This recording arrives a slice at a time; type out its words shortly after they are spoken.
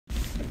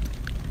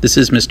This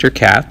is Mr.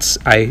 Katz.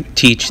 I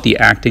teach the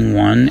Acting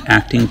 1,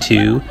 Acting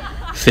 2,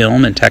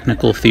 Film and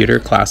Technical Theater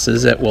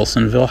classes at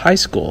Wilsonville High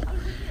School.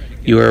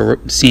 You are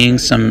seeing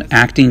some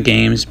acting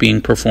games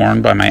being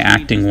performed by my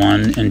Acting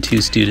 1 and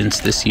 2 students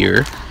this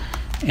year.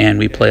 And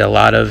we play a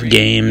lot of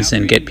games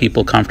and get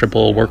people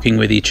comfortable working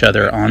with each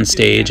other on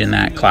stage in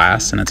that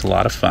class, and it's a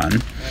lot of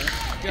fun.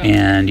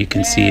 And you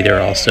can see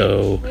they're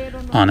also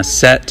on a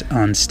set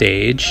on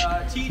stage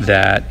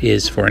that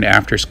is for an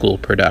after-school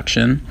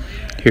production.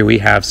 Here we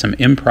have some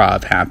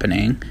improv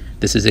happening.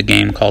 This is a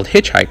game called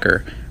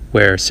Hitchhiker,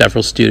 where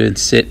several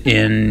students sit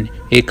in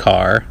a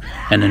car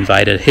and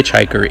invite a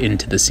hitchhiker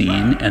into the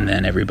scene, and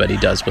then everybody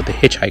does what the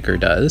hitchhiker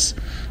does.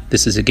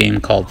 This is a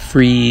game called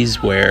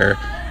Freeze, where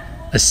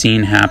a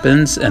scene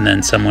happens and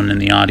then someone in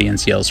the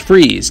audience yells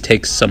freeze,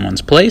 takes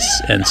someone's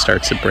place, and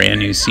starts a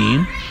brand new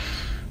scene.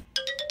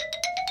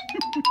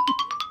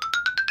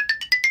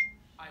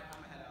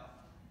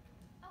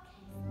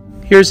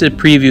 Here's a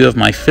preview of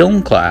my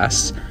film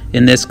class.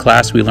 In this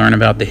class, we learn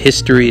about the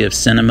history of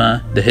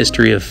cinema, the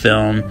history of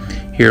film.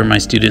 Here, my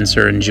students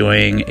are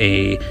enjoying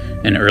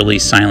an early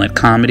silent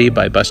comedy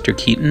by Buster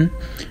Keaton.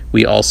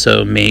 We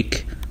also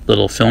make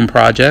little film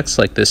projects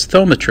like this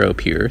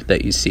thaumatrope here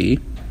that you see.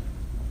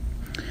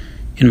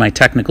 In my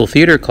technical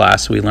theater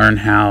class, we learn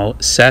how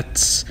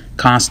sets,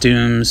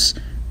 costumes,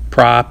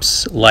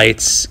 props,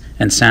 lights,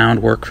 and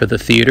sound work for the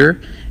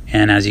theater.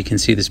 And as you can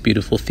see, this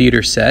beautiful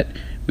theater set,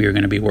 we are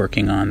going to be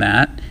working on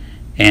that.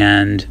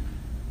 And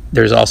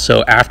there's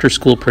also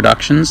after-school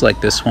productions like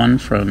this one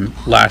from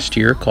last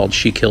year called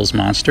She Kills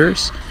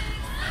Monsters.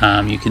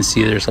 You can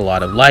see there's a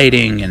lot of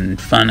lighting and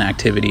fun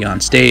activity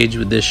on stage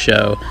with this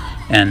show,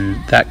 and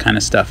that kind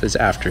of stuff is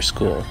after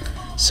school.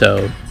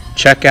 So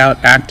check out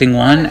Acting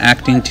 1,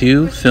 Acting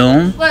 2,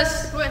 Film,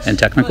 and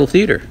Technical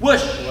Theater.